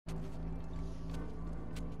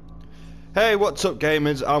Hey, what's up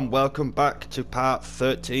gamers, and welcome back to part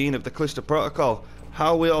 13 of the Callisto Protocol.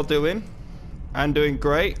 How are we all doing? I'm doing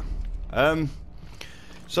great.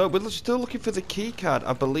 So we're still looking for the key card,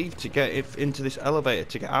 I believe, to get into this elevator,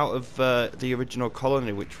 to get out of the original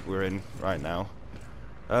colony which we're in right now.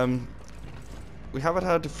 We haven't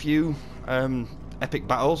had a few epic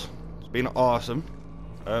battles. It's been awesome.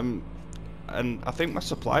 And I think my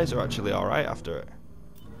supplies are actually alright after it.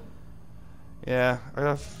 Yeah, I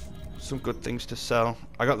have some good things to sell.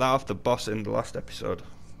 I got that off the boss in the last episode.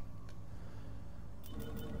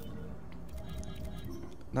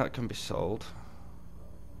 That can be sold.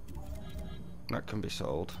 That can be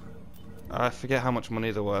sold. I forget how much money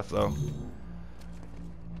they're worth though.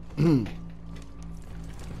 There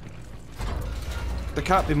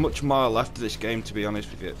can't be much more left of this game, to be honest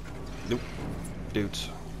with you. Nope. Dudes.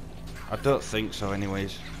 I don't think so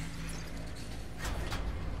anyways.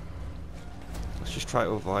 Let's just try to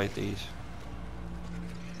avoid these.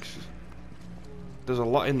 There's a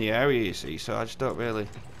lot in the area, you see, so I just don't really...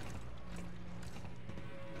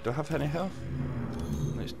 Do I have any health?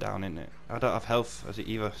 It's down, isn't it? I don't have health as it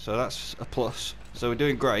either, so that's a plus. So we're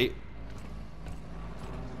doing great.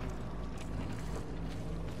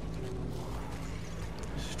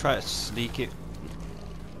 Let's try to sneak it.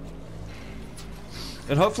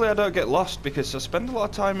 And hopefully I don't get lost, because I spend a lot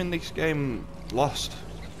of time in this game lost.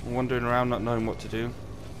 Wandering around not knowing what to do.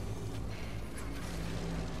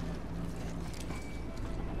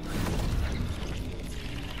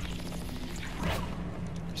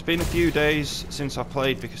 It's been a few days since I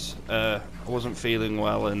played because I wasn't feeling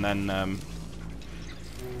well, and then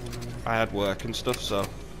I had work and stuff, so...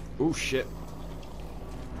 Oh shit.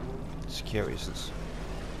 Securities.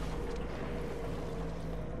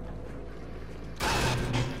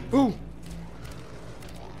 Ooh!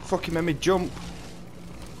 Fucking made me jump.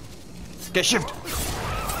 Get shivved!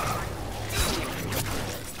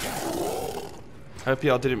 I hope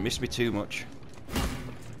y'all didn't miss me too much.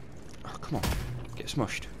 Oh, come on. Get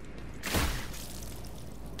smushed.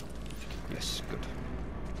 Yes, good.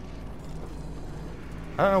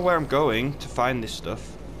 I don't know where I'm going to find this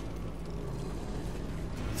stuff.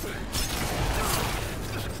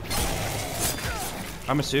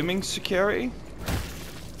 I'm assuming security?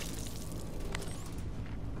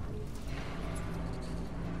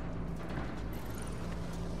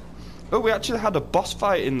 Oh, we actually had a boss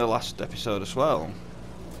fight in the last episode as well.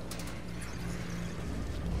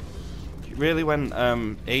 It really went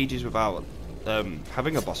ages without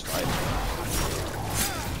having a boss fight.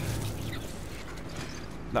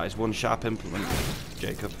 That is one sharp implement,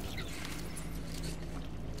 Jacob.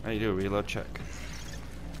 How do you do a reload check?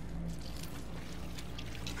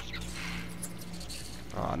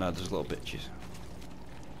 Oh no, there's little bitches.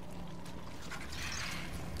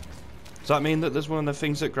 Does that mean that there's one of the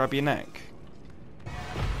things that grab your neck?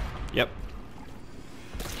 Yep.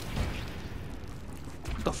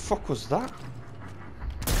 What the fuck was that?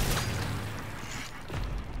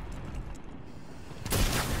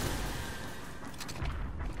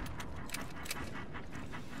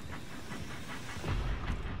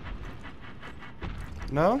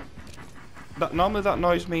 No? Normally that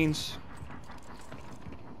noise means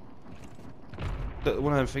that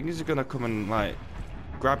one of the things is gonna come and like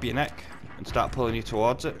grab your neck and start pulling you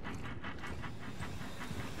towards it.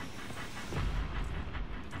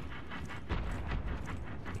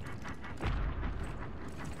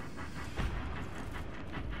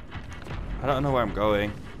 I don't know where I'm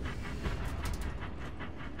going.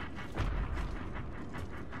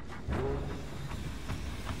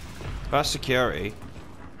 That's security.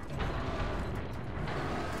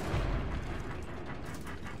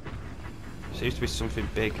 Seems to be something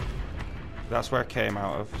big. That's where I came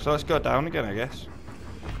out of. So let's go down again, I guess.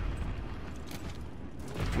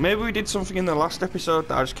 Maybe we did something in the last episode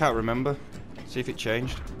that I just can't remember. See if it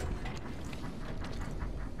changed.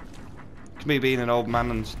 It's me being an old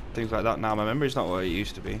man and things like that now. My memory's not what it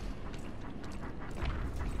used to be.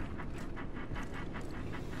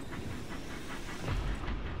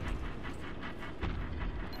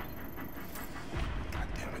 God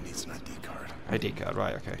damn, it needs an ID card. ID card,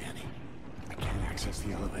 right, okay. Danny, I can't access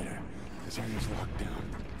the elevator. This area's locked down.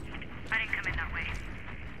 I didn't come in that way.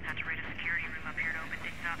 Had to raid a security room up here to open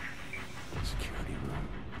things up. Security room.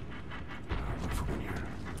 I'll look for one here.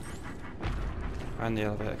 And the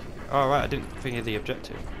elevator. Oh, right, I didn't think of the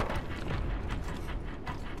objective.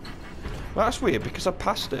 Well, that's weird because I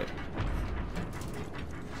passed it.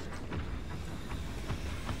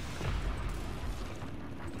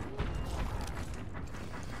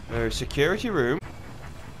 Security room.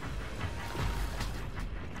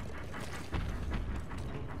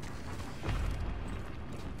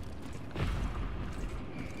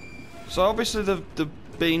 So obviously they've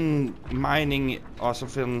been mining or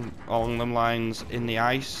something along them lines in the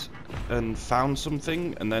ice and found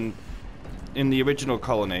something, and then in the original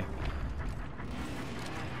colony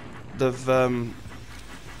they've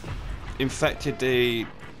infected the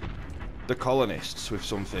colonists with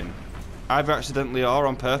something. Either accidentally or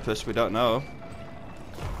on purpose, we don't know.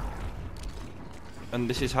 And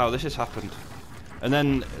this is how this has happened. And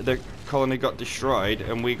then the colony got destroyed,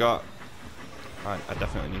 and we got... I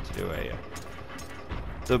definitely need to do a...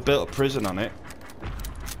 They built a prison on it.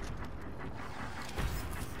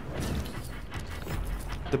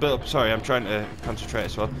 They built... Sorry, I'm trying to concentrate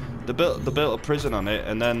as well. They built a prison on it,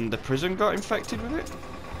 and then the prison got infected with it.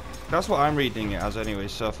 That's what I'm reading it as anyway,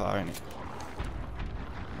 so far, ain't it?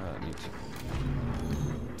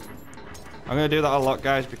 I'm going to do that a lot,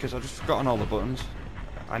 guys, because I've just forgotten all the buttons.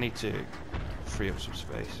 I need to free up some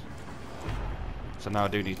space. So now I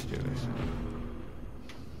do need to do this.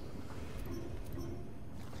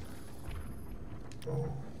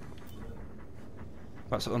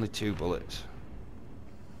 That's only 2 bullets.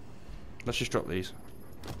 Let's just drop these.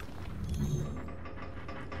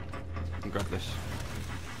 And grab this.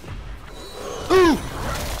 Ooh!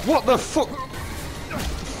 What the fuck? The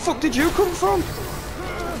fuck did you come from?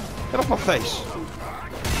 Get off my face.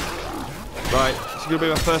 Right, it's gonna be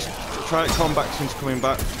my first try at combat since coming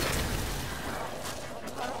back.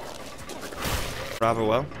 Rather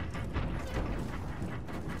well.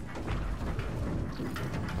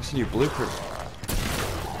 That's a new blueprint.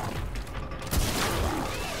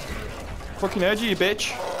 Fucking heard you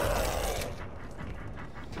bitch.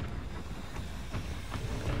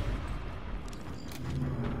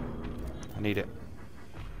 I need it.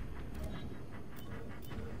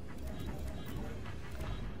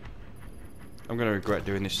 I'm gonna regret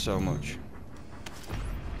doing this so much.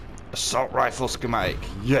 Assault rifle schematic.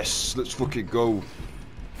 Yes, let's fucking go.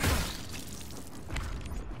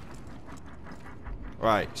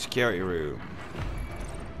 Right, security room.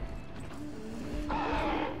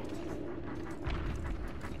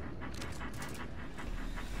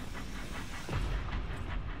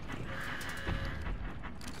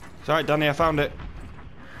 It's alright, Danny, I found it.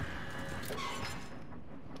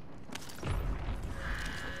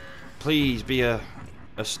 Please be a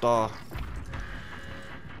star.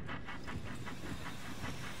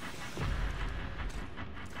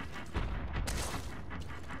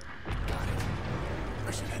 Got it.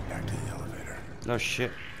 I should head back to the elevator. No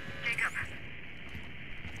shit. Jacob,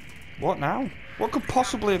 What now? What could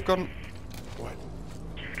possibly have gone... What?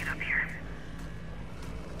 just get up here.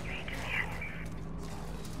 You need to see it.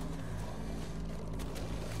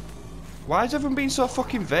 Why has everyone been so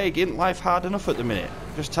fucking vague? Isn't life hard enough at the minute?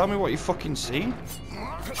 Just tell me what you fucking seen.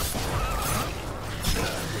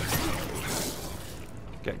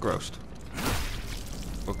 Get grossed.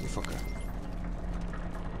 Ugly fucker.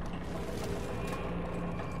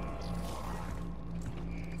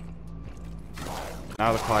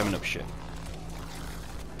 Now they're climbing up shit.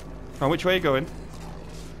 Oh, which way are you going?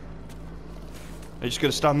 Are you just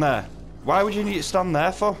gonna stand there? Why would you need to stand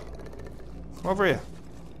there for? Come over here.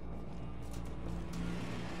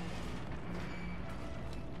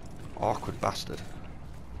 Awkward bastard.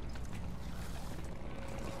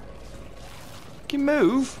 Can you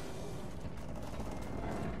move?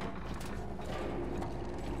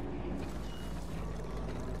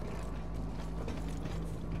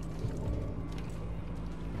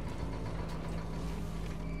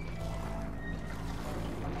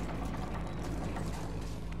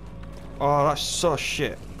 Oh, that's so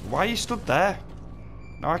shit. Why are you stood there?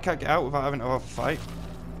 Now I can't get out without having to have a fight.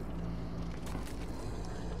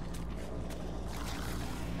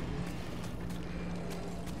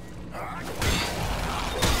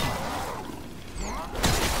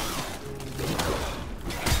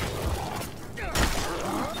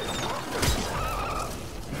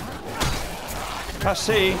 I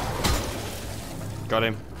see. Got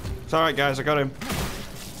him. It's alright, guys, I got him.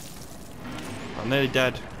 I'm nearly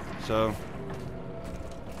dead, so...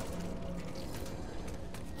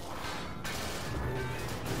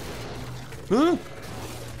 Huh?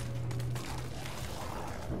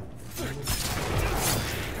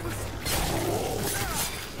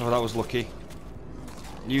 Oh, that was lucky.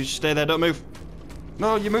 You stay there, don't move.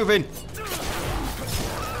 No, you're moving.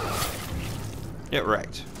 Get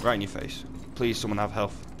wrecked. Right in your face. Please, someone have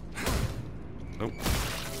health. Nope.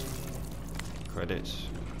 Credits.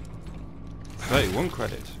 31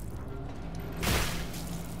 credits.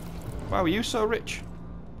 Why were you so rich?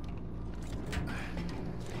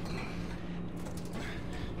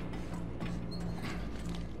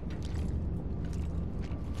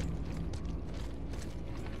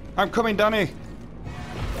 I'm coming, Danny.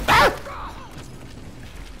 Ah!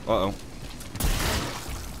 Uh-oh.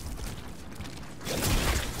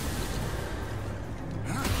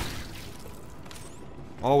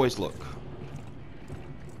 Always look.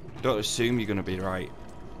 Don't assume you're gonna be right.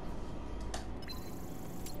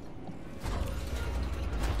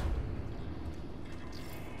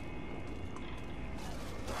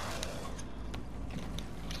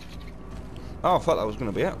 Oh, I thought that was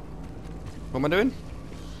gonna be it. What am I doing?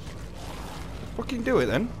 Fucking do it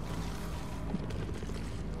then.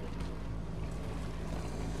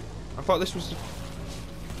 I thought this was...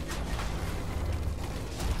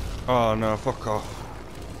 Oh no, fuck off.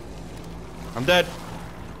 I'm dead.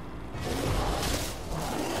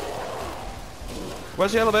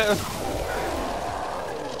 Where's the elevator?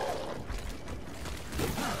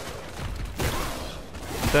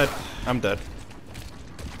 I'm dead. I'm dead.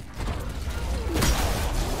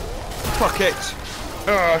 Fuck it.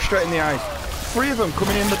 Oh, straight in the eyes. 3 of them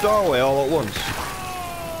coming in the doorway all at once.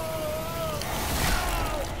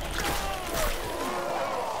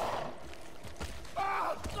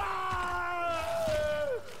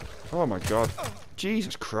 Oh my god.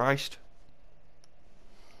 Jesus Christ.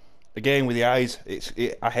 Again with the eyes,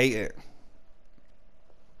 I hate it.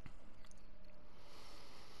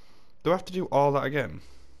 Do I have to do all that again?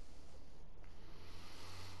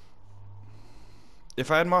 If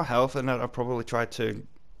I had more health, then I'd probably try to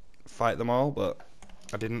fight them all, but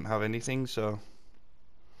I didn't have anything, so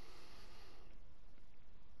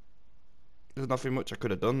there's nothing much I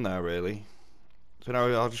could have done there, really. So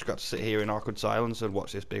now I've just got to sit here in awkward silence and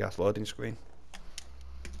watch this big ass loading screen.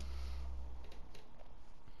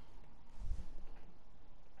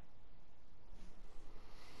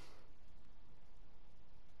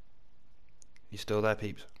 You still there,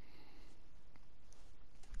 peeps?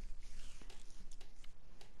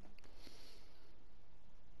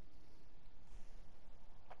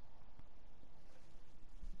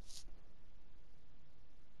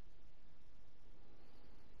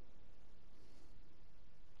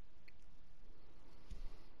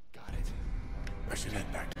 Got it. I should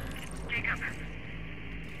head back. Jacob.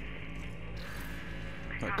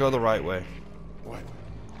 Right, go the right way. What?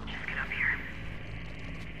 Just get up here.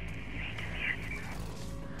 You need to see it.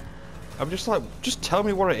 I'm just like, just tell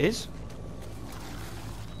me what it is.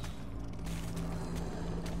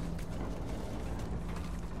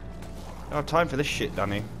 I don't have time for this shit,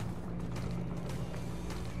 Danny.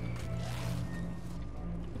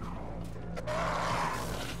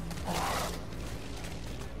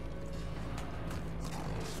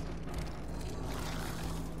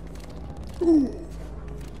 Ooh.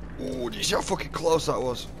 Ooh, did you see how fucking close that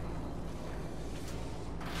was?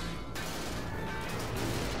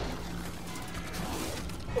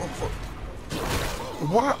 Oh, fuck.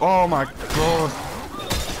 What? Oh my god.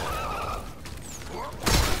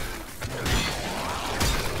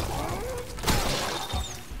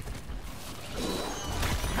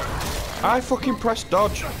 I fucking pressed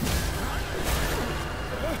dodge. I'm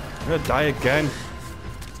gonna die again.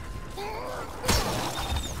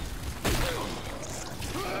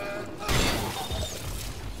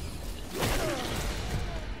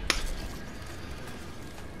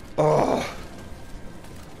 Oh.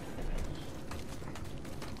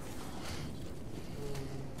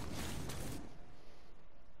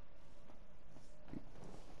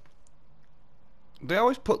 They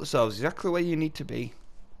always put themselves exactly where you need to be.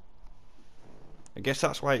 I guess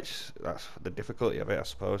that's why that's the difficulty of it, I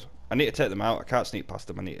suppose. I need to take them out. I can't sneak past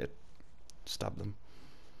them. I need to stab them.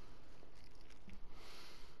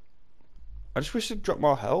 I just wish they'd drop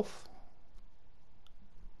more health.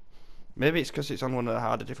 Maybe it's because it's on one of the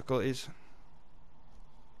harder difficulties.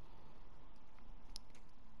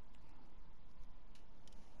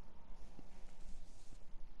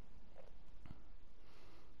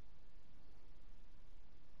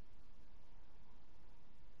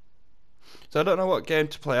 So I don't know what game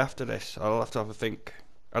to play after this. I'll have to have a think.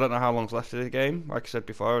 I don't know how long's left of the game. Like I said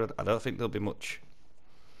before, I don't think there'll be much.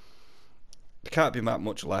 There can't be that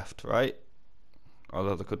much left, right?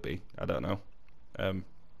 Although there could be. I don't know.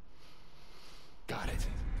 Got it.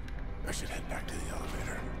 I should head back to the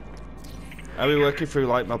elevator. Are we working through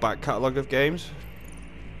like my back catalogue of games?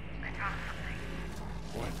 I found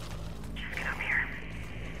something. What? Just get up here.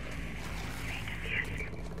 You need to see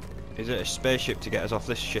it. Is it a spaceship to get us off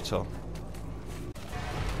this shithole?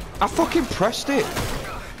 I fucking pressed it!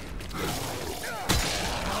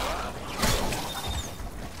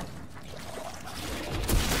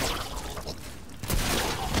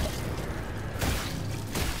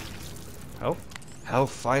 Health?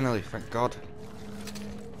 Health, finally, thank God.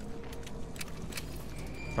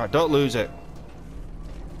 Right, don't lose it.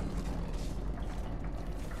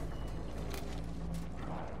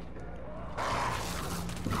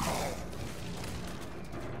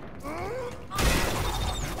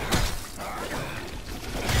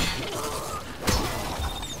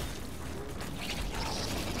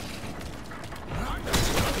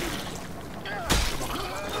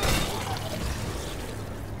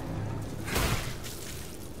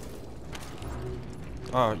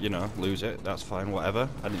 Oh, you know, lose it. That's fine. Whatever.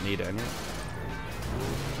 I didn't need it anyway.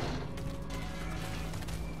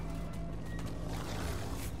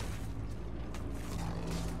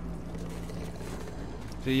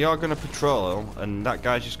 So you're gonna patrol, and that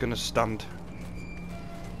guy's just gonna stand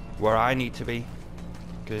where I need to be,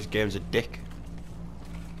 because this game's a dick.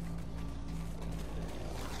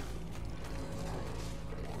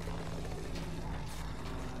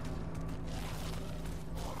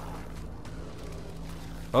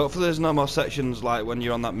 Hopefully there's no more sections like when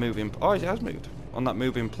you're on that moving... Oh, it has moved. On that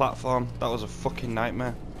moving platform. That was a fucking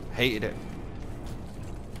nightmare. Hated it.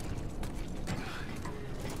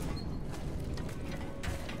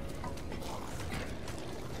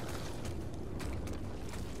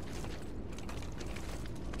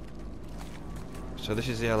 So this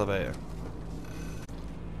is the elevator.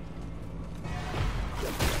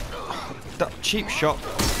 That cheap shot.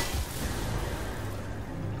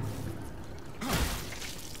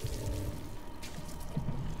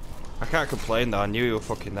 I can't complain though, I knew you were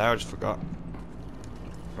fucking there, I just forgot.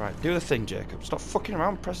 Right, do the thing, Jacob. Stop fucking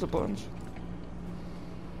around, press the buttons.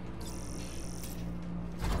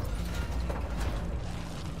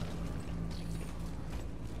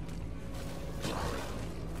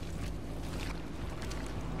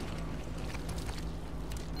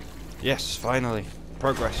 Yes, finally.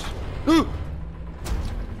 Progress. Ooh!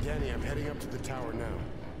 Danny, I'm heading up to the tower now.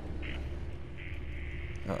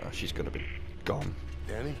 She's gonna be gone.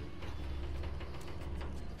 Danny?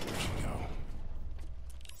 Where'd she go?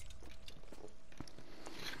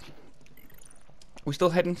 We still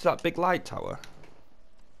heading to that big light tower?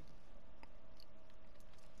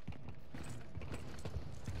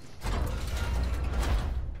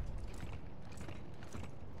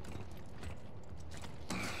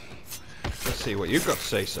 Let's see what you've got to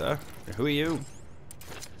say, sir. Who are you?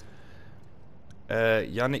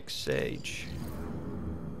 Yannick Sage.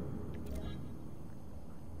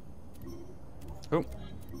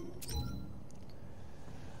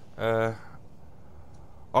 Oh.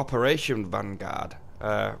 Operation Vanguard.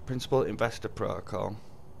 Principal Investor Protocol.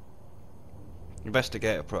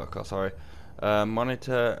 Investigator Protocol, sorry.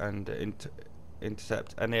 Monitor and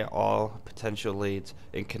intercept any or all potential leads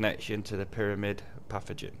in connection to the pyramid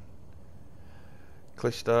pathogen.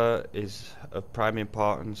 Callisto is of prime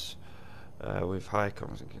importance with high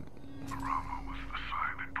consequence. Bravo was the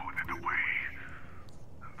sign that pointed the way.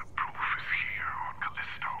 And the proof is here on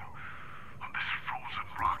Callisto. On this frozen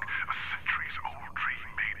rock, a centuries-old dream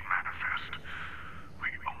made manifest. We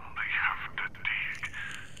only have to dig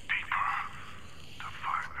deeper to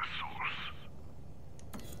find the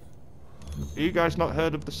source. You guys not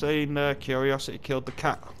heard of the saying, curiosity killed the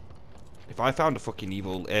cat? If I found a fucking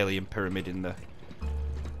evil alien pyramid in the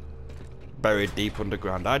buried deep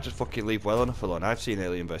underground, I'd just fucking leave well enough alone. I've seen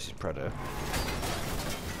Alien vs Predator.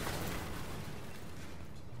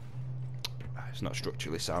 It's not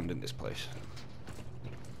structurally sound in this place.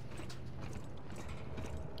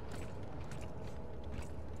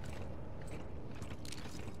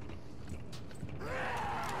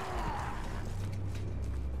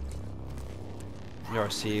 You're a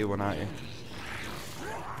CU one, aren't you?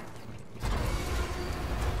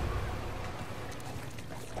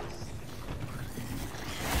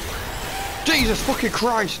 Jesus fucking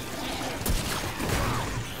Christ!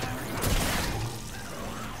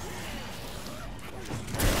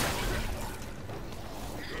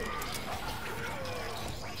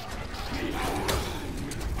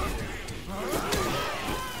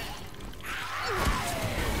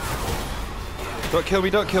 Don't kill me,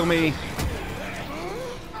 don't kill me!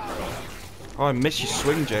 Oh, I miss your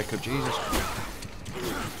swing, Jacob, Jesus.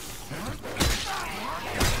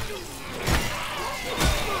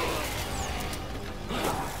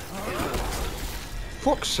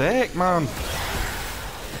 Fuck's sake, man.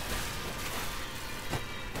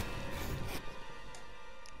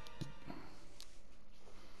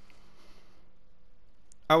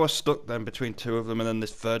 I was stuck then between two of them, and then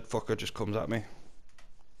this third fucker just comes at me.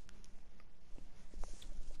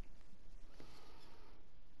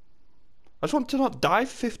 I just want to not die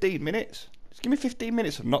for 15 minutes. Just give me 15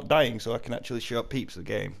 minutes of not dying so I can actually show peeps the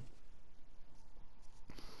game.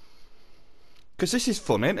 Because this is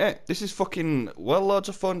fun, ain't it? This is fucking, well, loads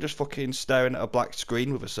of fun just fucking staring at a black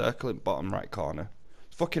screen with a circle in the bottom right corner.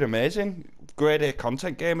 It's fucking amazing. Grade A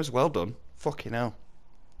content game as well done. Fucking hell.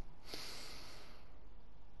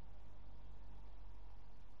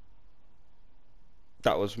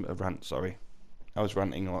 That was a rant, sorry. I was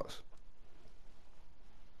ranting lots.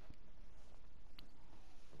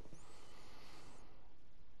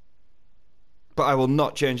 But I will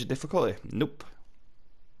not change the difficulty. Nope.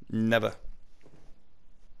 Never.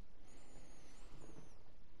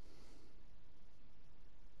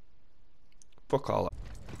 Fuck all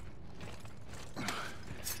that.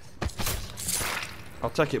 I'll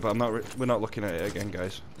take it, but we're not looking at it again,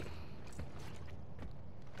 guys.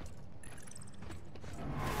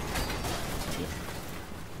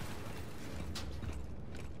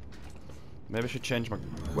 Maybe I should change my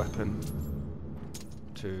weapon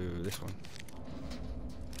to this one.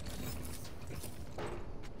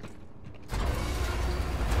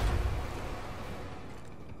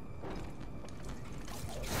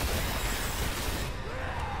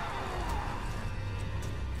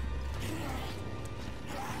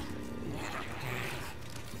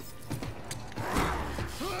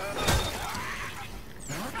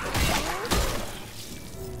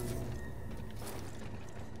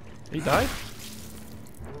 He died?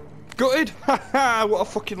 Gutted! Haha! What a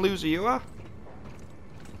fucking loser you are!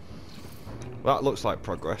 That looks like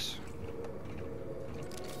progress.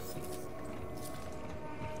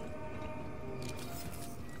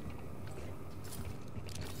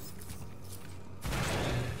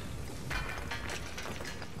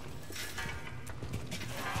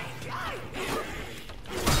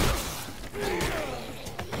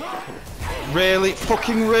 Really?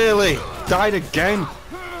 Fucking really? Died again?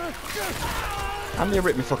 And they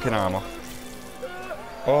ripped my fucking arm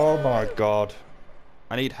off. Oh my god.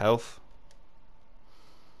 I need health.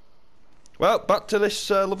 Well, back to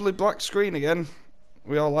this lovely black screen again.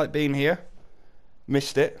 We all like being here.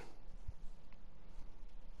 Missed it.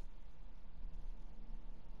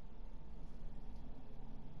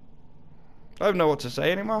 I don't know what to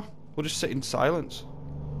say anymore. We'll just sit in silence.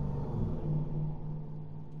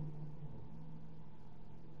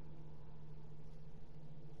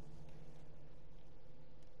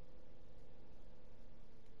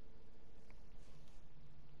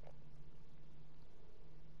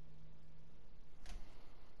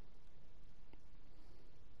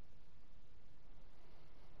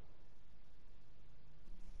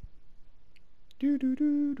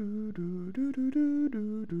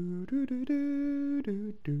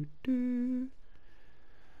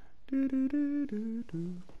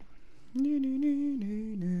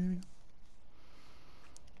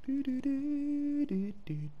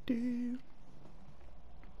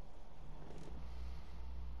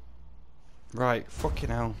 Right, fucking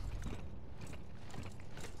hell.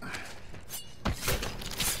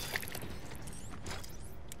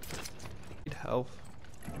 Need health.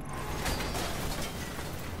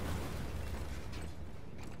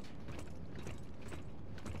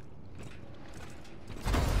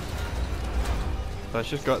 Let's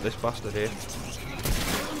just got this bastard here.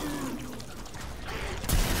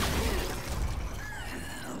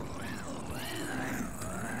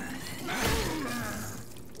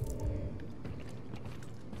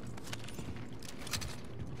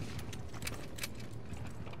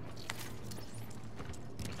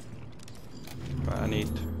 Right, I need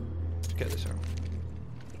to get this out.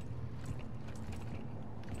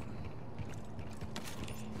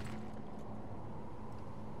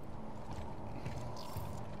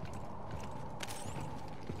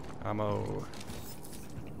 Ammo.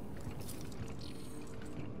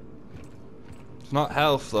 It's not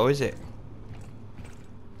health though, is it?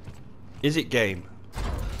 Is it, game?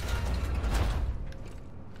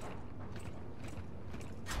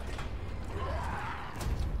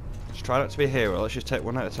 Let's try not to be a hero, let's just take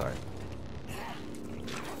one at a time.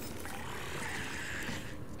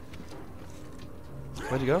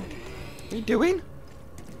 Where'd he go? What are you doing?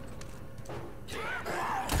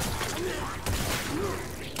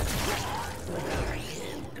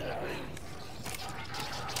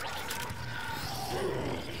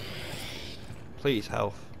 Please,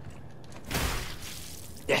 health.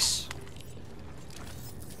 Yes!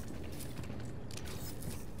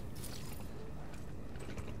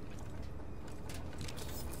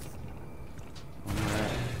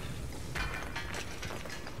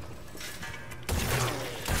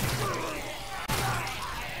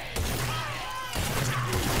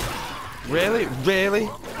 Really? Really?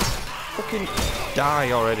 Fucking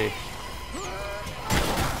die already.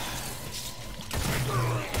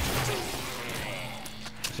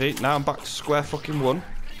 See, now I'm back to square fucking one.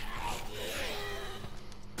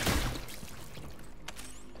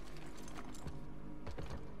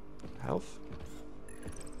 Health?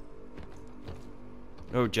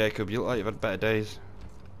 Oh, Jacob, you look like you've had better days.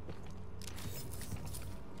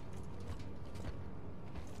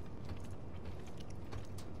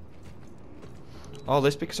 All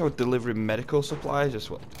this because I was delivering medical supplies, just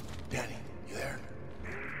what? Danny, you there?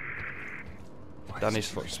 Danny's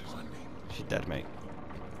fucked. She's dead, mate.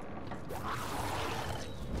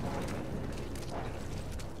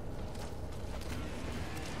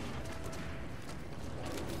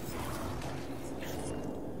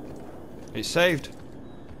 It's saved.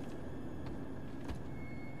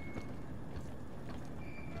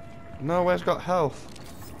 Nowhere's got health.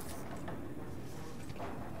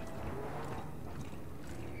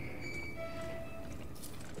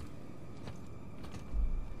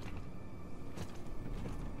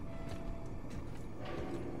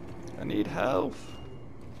 I need health.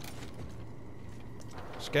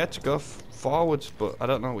 Scared to go forwards, but I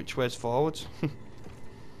don't know which way's forwards.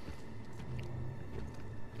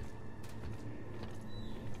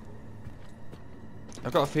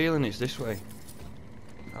 I've got a feeling it's this way.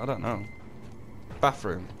 I don't know.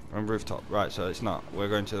 Bathroom and rooftop. Right, so it's not. We're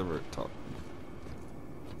going to the rooftop.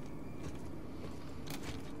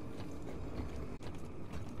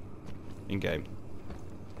 In game.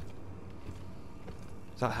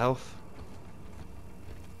 Is that health?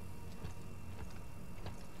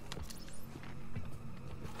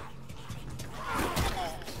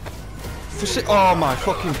 Oh my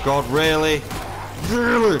fucking god, really?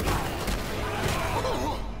 Really?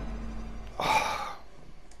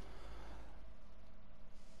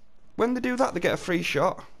 When they do that, they get a free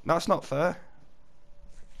shot. That's not fair.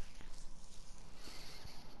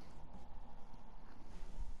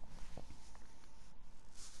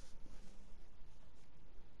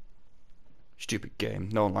 Stupid game.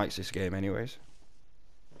 No one likes this game anyways.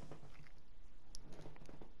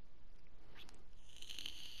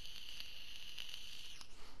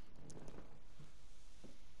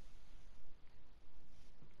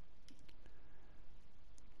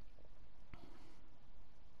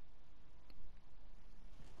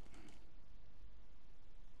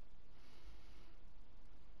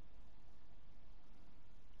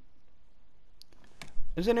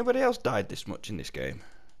 Has anybody else died this much in this game?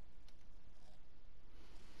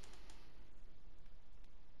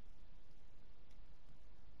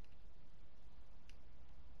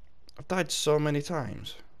 I've died so many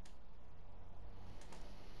times.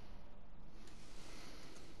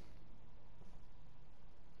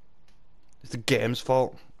 It's the game's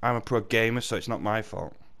fault. I'm a pro gamer, so it's not my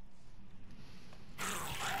fault.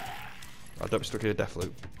 I don't be stuck in a death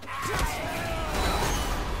loop.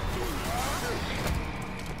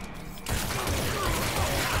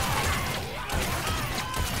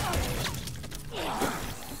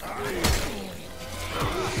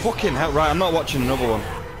 Fucking hell, right, I'm not watching another one.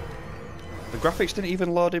 The graphics didn't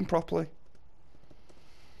even load in properly.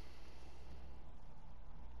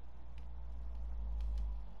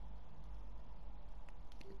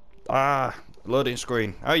 Ah, loading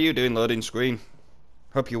screen. How are you doing, loading screen?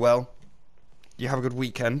 Hope you're well. You have a good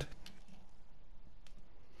weekend.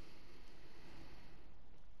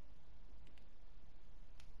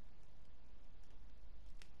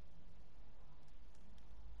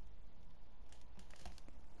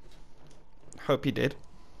 Hope you did.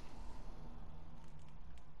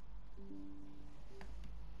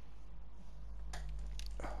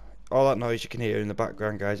 All that noise you can hear in the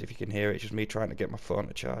background, guys, if you can hear it, it's just me trying to get my phone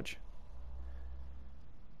to charge.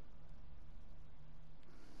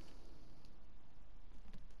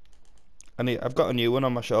 I've got a new one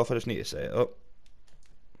on my shelf, I just need to set it up.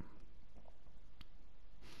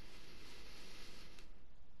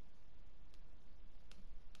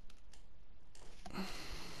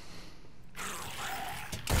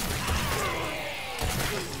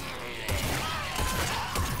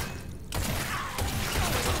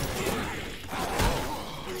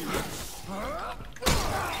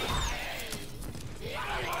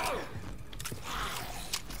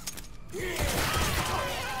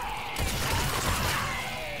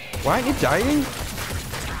 Why aren't you dying?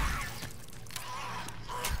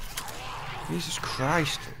 Jesus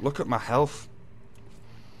Christ, look at my health.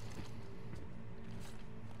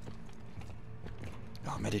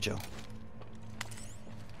 Oh, Medigel.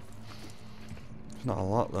 It's not a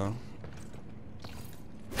lot though.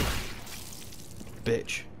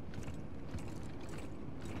 Bitch.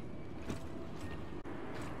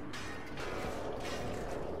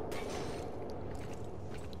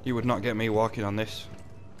 You would not get me walking on this.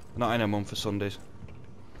 Not in a month for Sundays.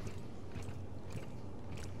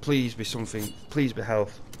 Please be something. Please be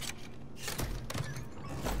health.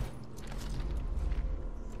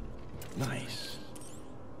 Nice.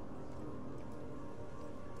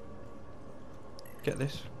 Get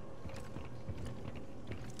this.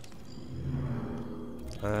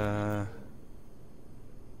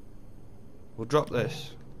 We'll drop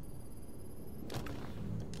this.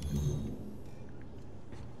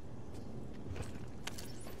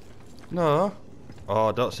 No.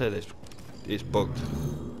 Oh, don't say this. It's bugged.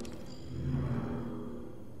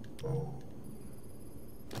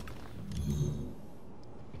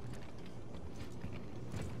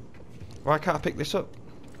 Why can't I pick this up?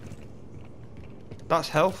 That's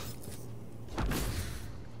health.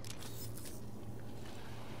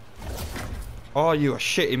 Oh, you are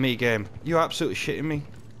shitting me, game. You are absolutely shitting me.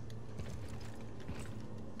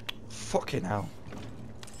 Fucking hell.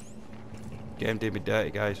 Game did me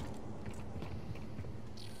dirty, guys.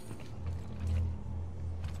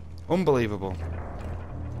 Unbelievable.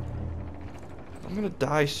 I'm gonna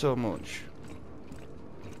die so much.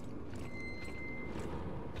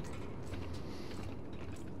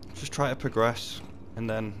 Just try to progress, and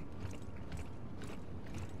then...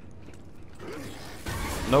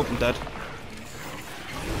 Nope, I'm dead.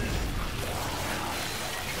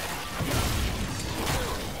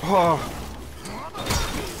 Oh!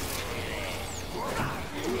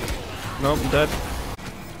 Nope, I'm dead.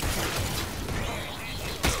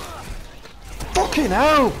 Fucking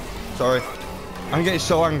hell! Sorry. I'm getting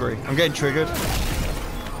so angry. I'm getting triggered.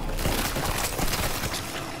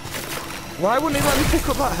 Why wouldn't he let me pick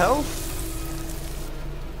up that health?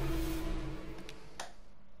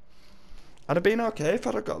 I'd have been okay if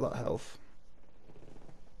I'd have got that health.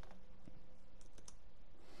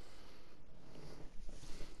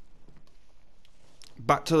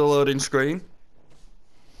 Back to the loading screen.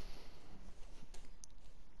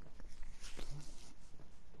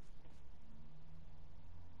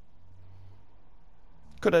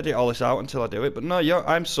 Could edit all this out until I do it, but no,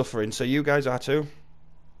 I'm suffering, so you guys are too.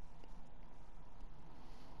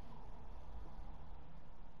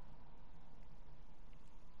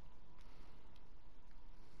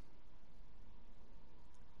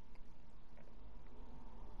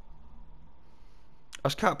 I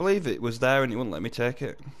just can't believe it was there and it wouldn't let me take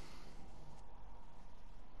it.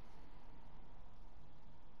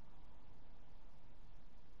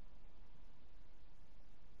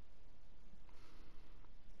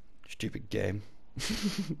 Stupid game.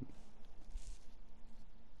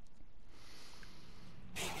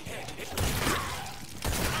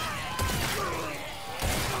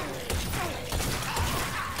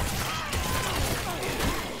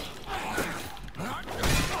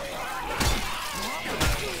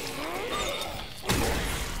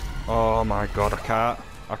 Oh my god, I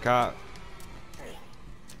can't.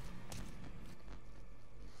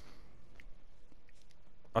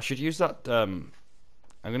 I should use that, I'm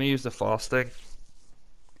gonna use the force thing.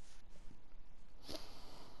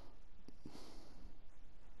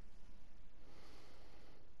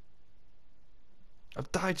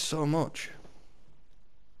 I've died so much.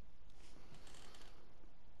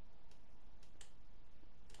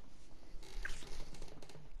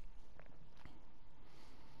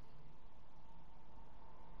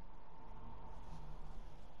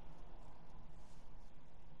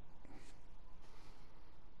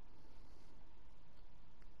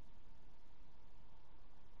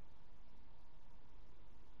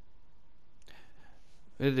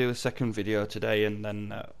 I'm gonna do a second video today, and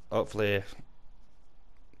then hopefully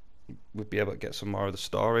we'll be able to get some more of the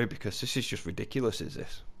story, because this is just ridiculous, is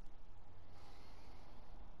this?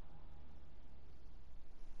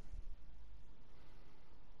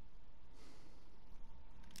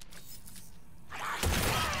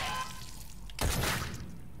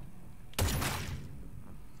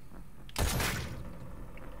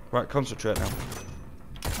 Right, concentrate now.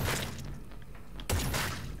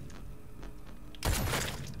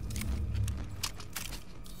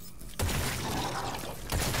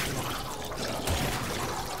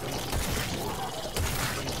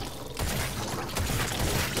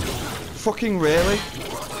 Fucking really?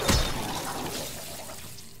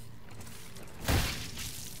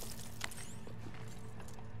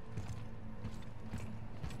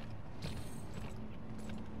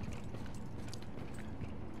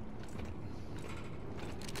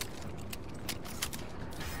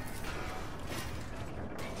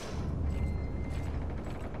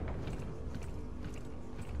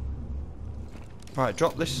 Right,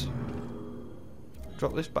 drop this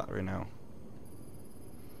battery now.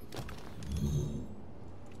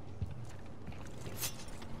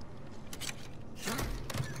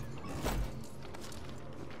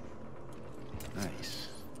 Nice.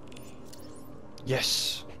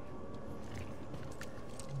 Yes.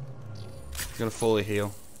 Gonna fully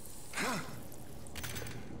heal.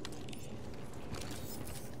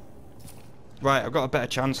 Right, I've got a better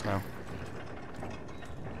chance now.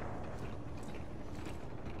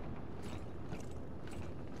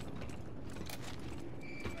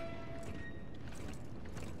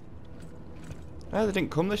 Oh, they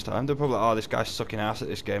didn't come this time. They're probably like, oh, this guy's sucking ass at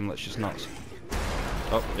this game, let's just not.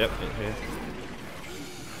 Oh, yep, here.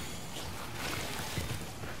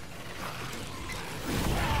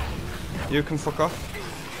 You can fuck off.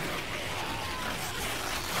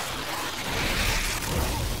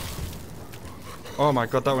 Oh my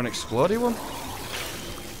god, that one exploded one.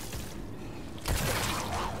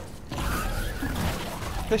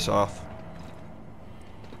 Piss off.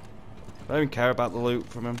 I don't even care about the loot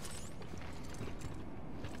from him.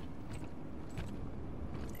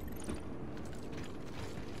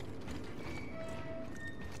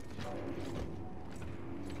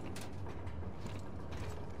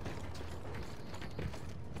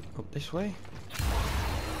 Up this way.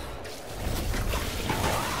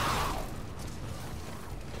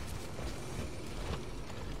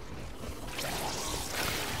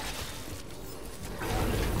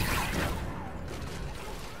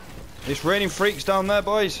 It's raining freaks down there,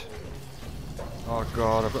 boys. Oh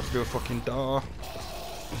god, I've got to do a fucking door.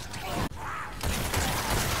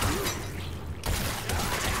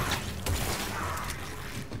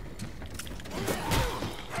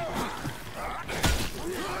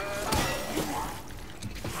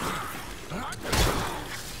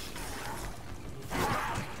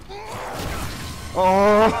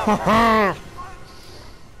 Oh!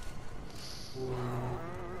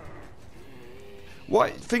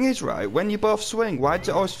 What thing is, right, when you both swing, why does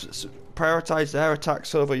it always prioritize their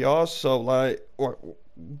attacks over yours? So like,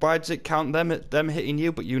 why does it count them hitting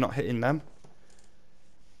you but you not hitting them?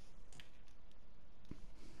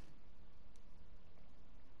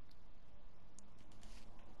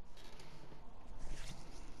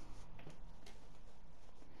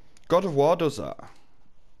 God of War does that.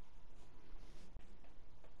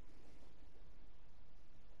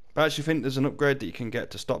 I actually think there's an upgrade that you can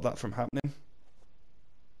get to stop that from happening.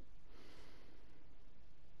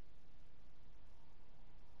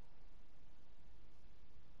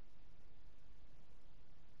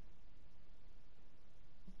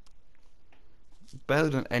 Better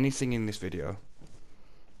than anything in this video.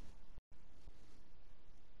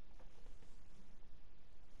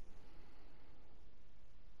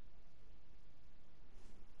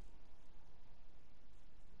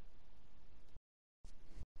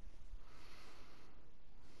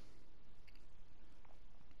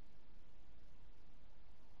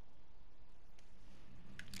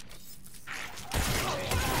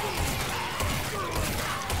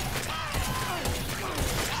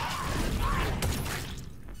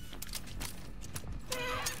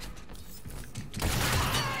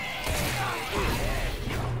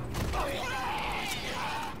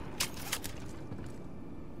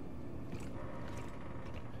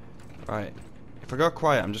 Right, if I go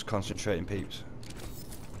quiet, I'm just concentrating, peeps.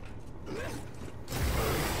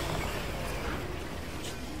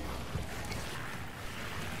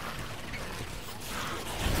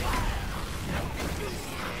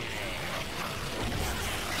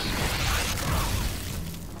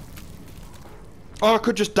 Or I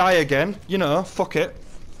could just die again, you know, fuck it.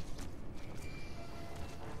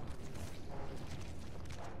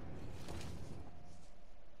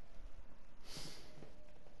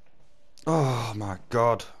 Oh my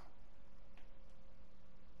god.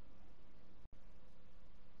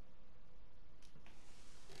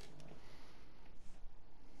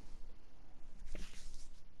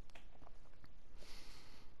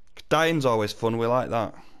 Dying's always fun, we like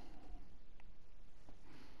that.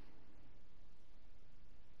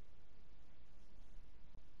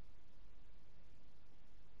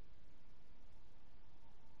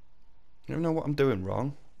 I don't know what I'm doing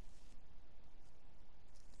wrong.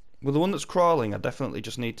 Well, the one that's crawling, I definitely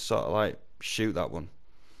just need to sort of like shoot that one.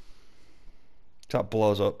 That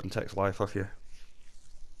blows up and takes life off you.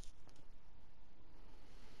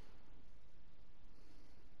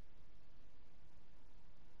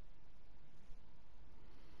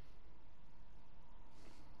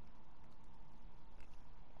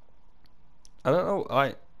 I don't know,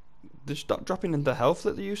 like, they stop dropping in the health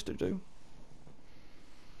that they used to do.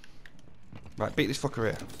 Right, beat this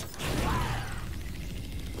fucker here.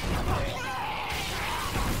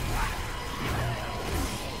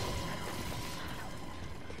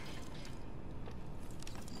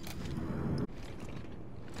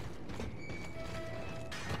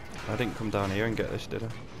 I didn't come down here and get this, did I?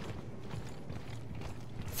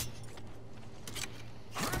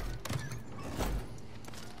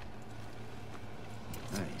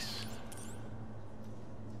 Nice.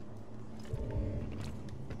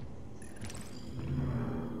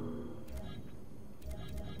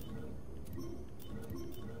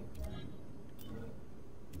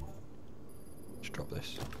 Just drop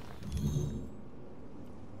this.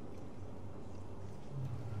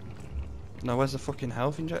 Now where's the fucking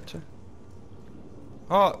health injector?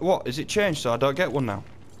 Oh, what? Is it changed so I don't get one now?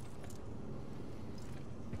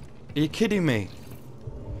 Are you kidding me?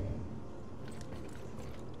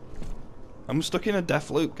 I'm stuck in a death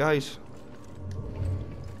loop, guys.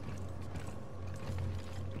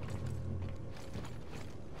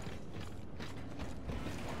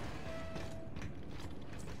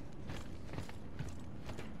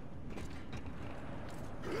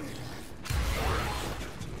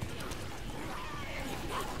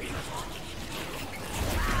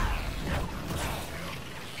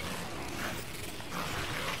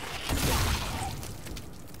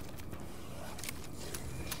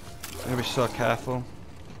 so careful.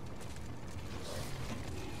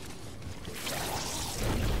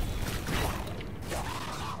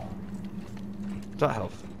 Is that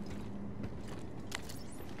health?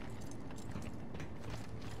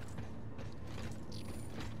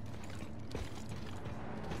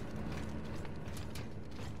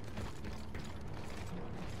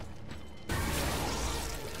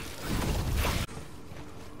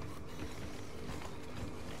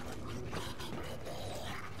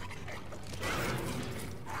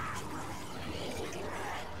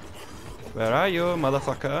 Where are you,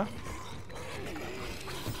 motherfucker?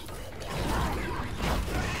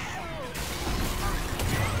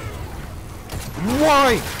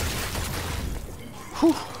 Why?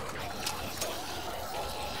 Whew.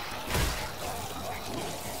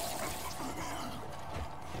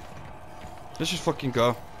 Let's just fucking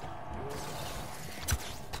go.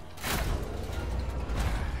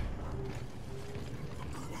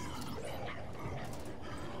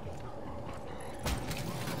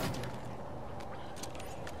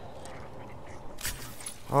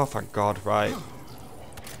 Oh, thank God, right.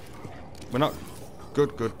 We're not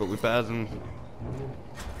good, but we're better than...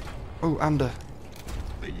 Oh, Ander.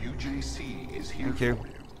 The UJC is here. Thank you.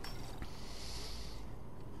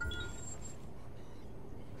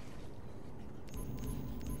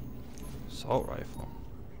 Assault rifle.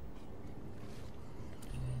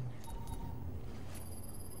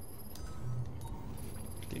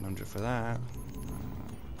 $1,500 for that.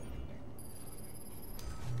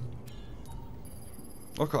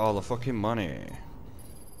 Look at all the fucking money.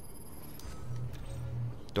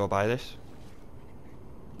 Do I buy this?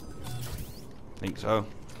 Think so.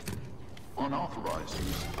 Unauthorized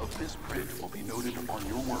use of this print will be noted on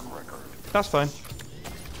your work record. That's fine.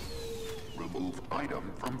 Remove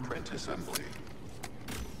item from print assembly.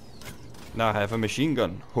 Now I have a machine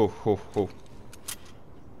gun. Ho ho ho.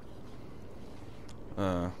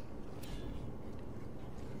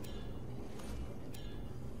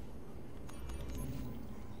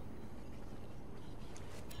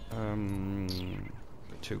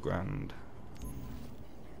 $2,000.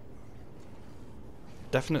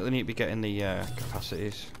 Definitely need to be getting the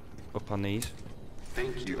capacities up on these.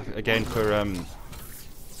 Thank you. Again for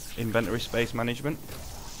inventory space management.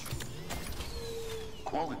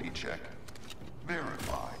 Quality check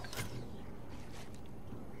verified.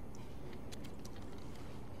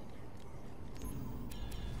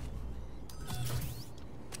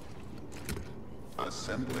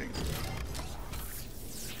 Assembling.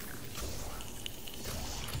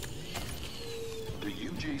 The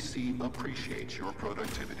UJC appreciates your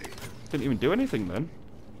productivity. Didn't even do anything then.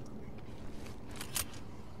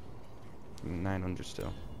 900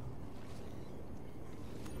 still.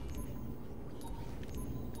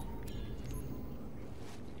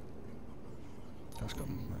 That's got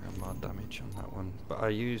more damage on that one. But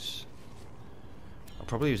I'll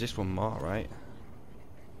probably use this one more, right?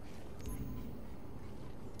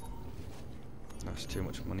 That's too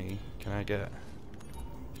much money. Can I get...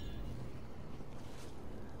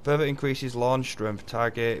 Further increases launch strength.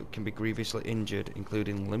 Target can be grievously injured,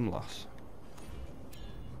 including limb loss.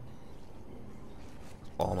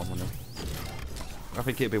 All my money. I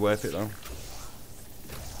think it'd be worth it though.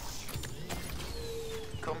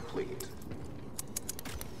 Complete.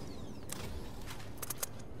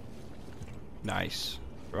 Nice.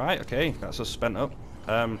 Right, okay, that's us spent up.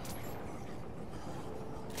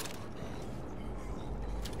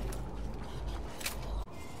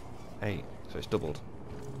 Hey, so it's doubled.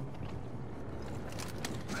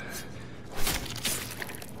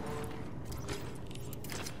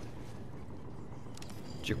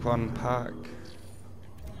 Jaquan Park.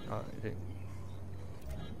 Oh, Please, you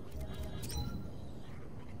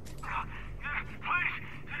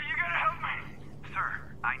gotta help me. Sir,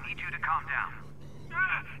 I need you to calm down. No,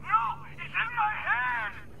 it's in my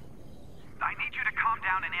hand. I need you to calm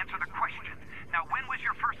down and answer the question. Now, when was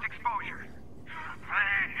your first exposure?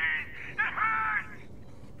 Please, it hurts.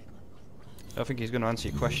 I don't think he's going to answer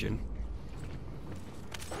your question.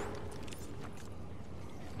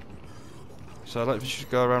 So let's just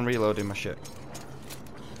go around reloading my shit.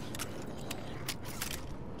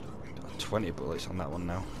 20 bullets on that one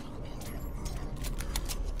now.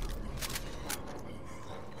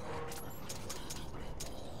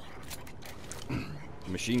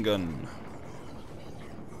 Machine gun.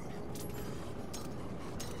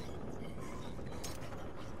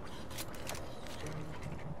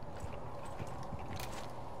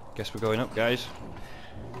 Guess we're going up, guys.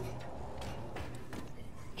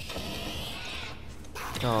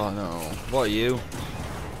 Oh no, what are you?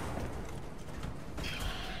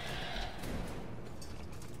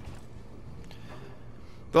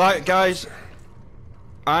 Right, guys,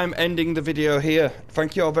 I'm ending the video here.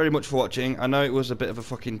 Thank you all very much for watching. I know it was a bit of a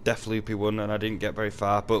fucking deathloopy one and I didn't get very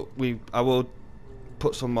far, but I will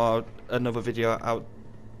put another video out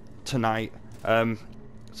tonight.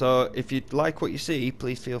 So if you like what you see,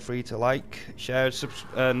 please feel free to like, share,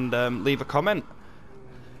 and leave a comment.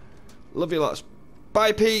 Love you lots.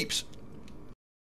 Bye, peeps.